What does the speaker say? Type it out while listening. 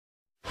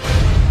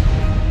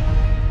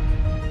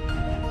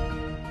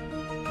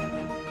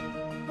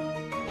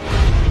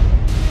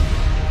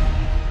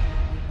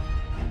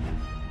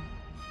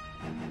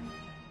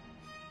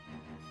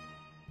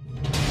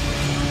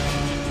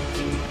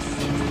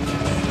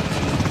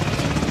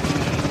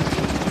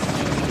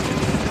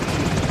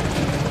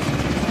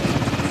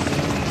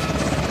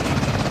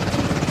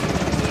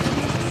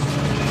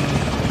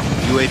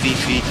UAV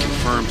feed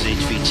confirms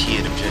HVT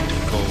at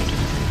objective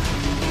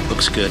gold.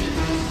 Looks good.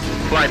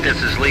 Flight,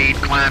 this is lead.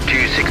 Climb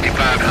to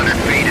 6,500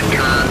 feet and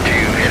turn to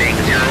heading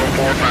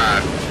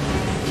 045.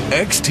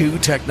 X2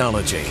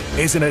 technology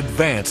is an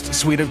advanced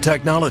suite of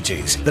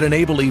technologies that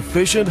enable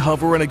efficient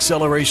hover and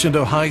acceleration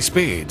to high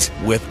speeds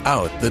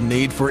without the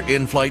need for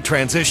in-flight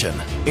transition.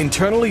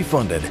 Internally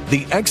funded,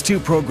 the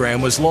X2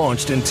 program was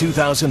launched in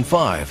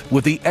 2005,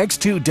 with the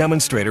X2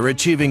 demonstrator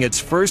achieving its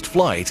first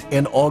flight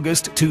in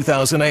August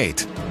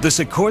 2008. The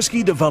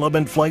Sikorsky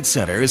Development Flight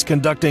Center is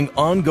conducting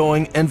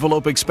ongoing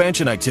envelope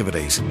expansion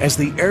activities as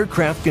the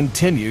aircraft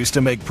continues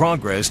to make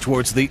progress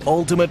towards the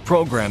ultimate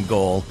program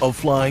goal of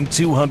flying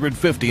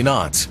 250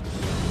 knots.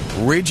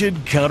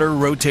 Rigid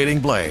counter-rotating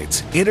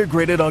blades,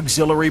 integrated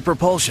auxiliary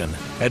propulsion,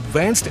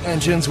 advanced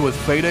engines with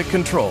FADA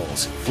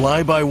controls,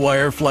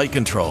 fly-by-wire flight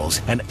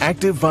controls, and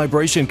active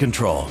vibration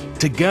control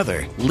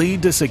together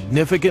lead to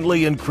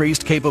significantly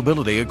increased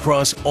capability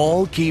across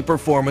all key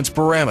performance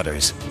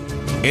parameters.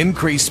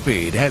 Increased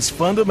speed has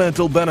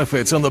fundamental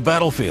benefits on the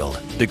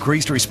battlefield: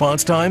 decreased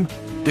response time,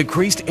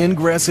 decreased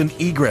ingress and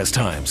egress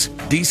times,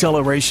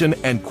 deceleration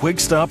and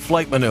quick-stop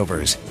flight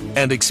maneuvers,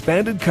 and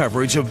expanded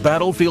coverage of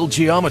battlefield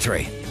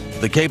geometry.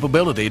 The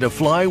capability to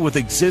fly with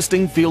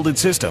existing fielded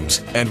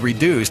systems and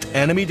reduced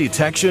enemy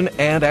detection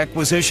and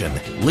acquisition,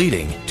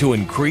 leading to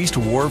increased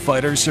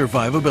warfighter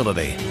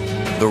survivability.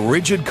 The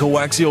rigid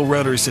coaxial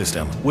rotor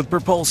system with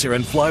propulsor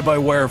and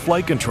fly-by-wire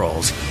flight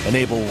controls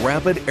enable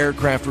rapid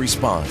aircraft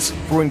response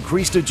for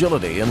increased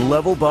agility and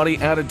level body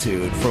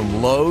attitude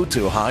from low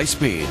to high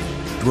speed.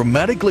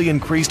 Dramatically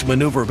increased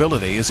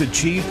maneuverability is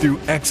achieved through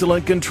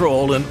excellent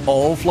control in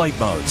all flight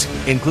modes,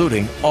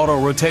 including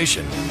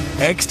auto-rotation.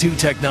 X2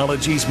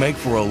 technologies make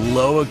for a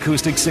low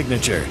acoustic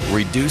signature,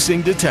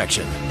 reducing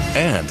detection.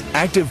 And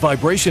active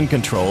vibration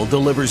control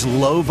delivers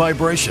low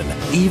vibration,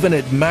 even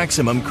at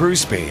maximum cruise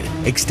speed,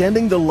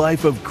 extending the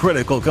life of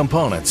critical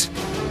components.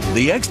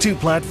 The X2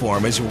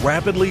 platform is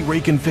rapidly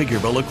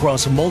reconfigurable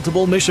across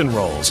multiple mission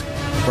roles,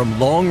 from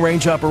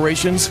long-range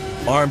operations,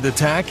 armed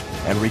attack,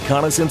 and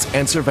reconnaissance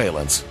and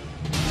surveillance.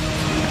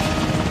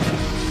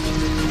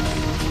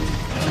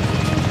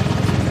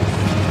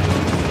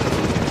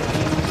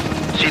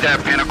 See that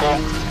pinnacle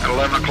at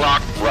 11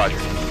 o'clock? Roger.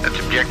 That's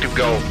objective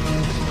gold.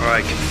 All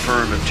right,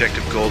 confirm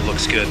objective gold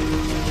looks good.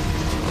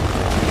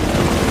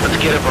 Let's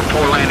get a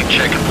before landing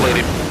check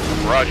completed.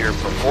 Roger,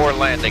 before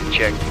landing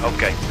check.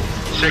 Okay.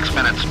 6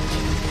 minutes.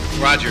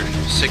 Roger,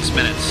 6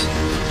 minutes.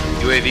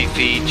 UAV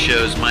feed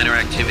shows minor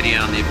activity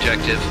on the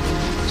objective.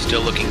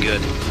 Still looking good.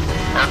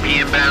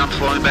 RPM bound,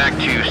 slowing back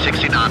to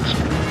 60 knots.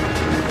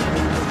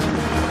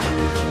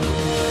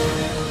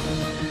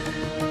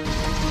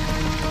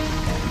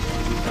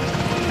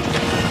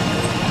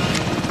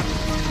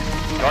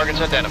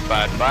 Targets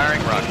identified.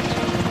 Firing rockets.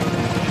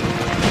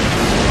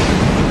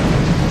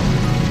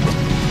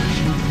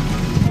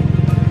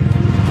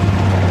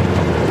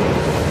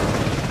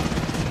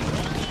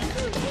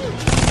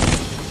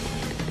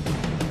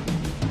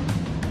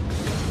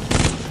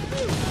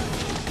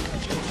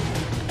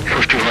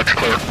 First two huts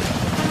clear.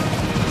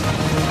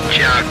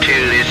 Chinook 2,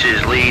 this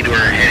is lead.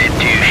 We're headed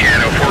to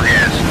Shadow 4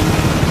 gas.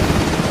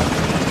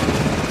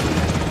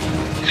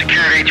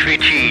 Secured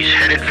HVTs,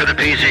 headed for the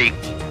PZ.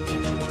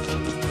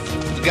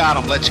 Got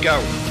him. Let's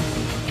go.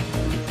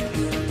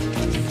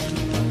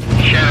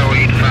 Shadow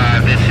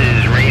 85, this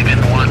is Raven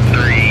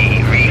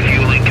 1-3,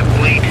 refueling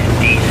complete,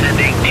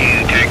 descending to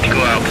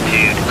tactical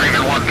altitude.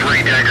 Raven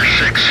 1-3, Dagger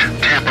 6,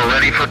 Tampa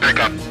ready for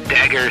pickup.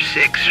 Dagger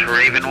 6,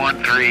 Raven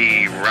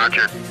 1-3,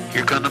 roger.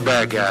 Here come the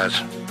bad guys.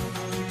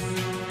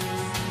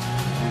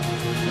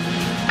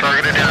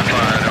 Target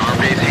identified,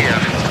 armed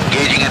ACF.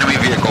 Engaging enemy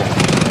vehicle.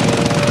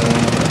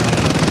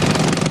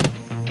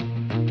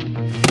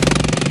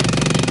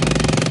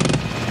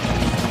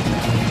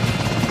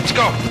 Let's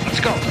go. Let's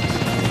go.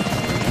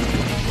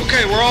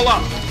 Okay, we're all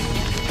up.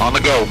 On the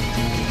go.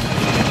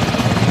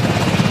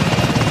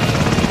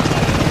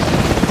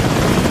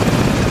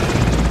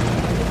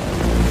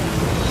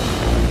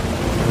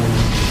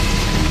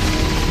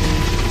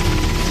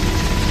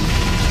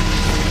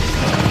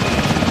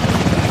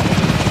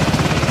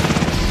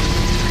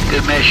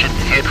 Good mission.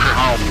 Head for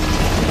home.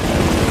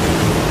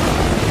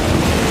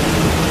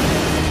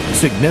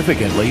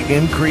 Significantly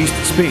increased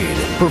speed,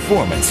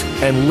 performance,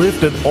 and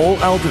lift at all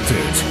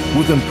altitudes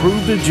with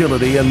improved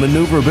agility and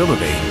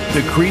maneuverability,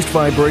 decreased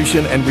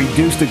vibration and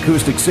reduced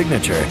acoustic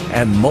signature,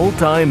 and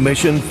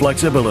multi-mission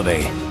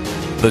flexibility.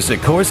 The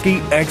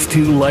Sikorsky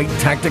X2 Light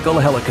Tactical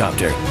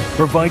Helicopter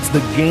provides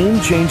the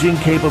game-changing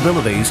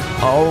capabilities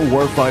our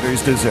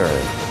warfighters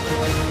deserve.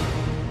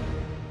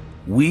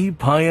 We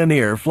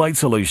pioneer flight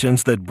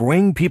solutions that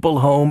bring people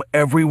home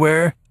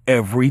everywhere,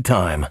 every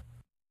time.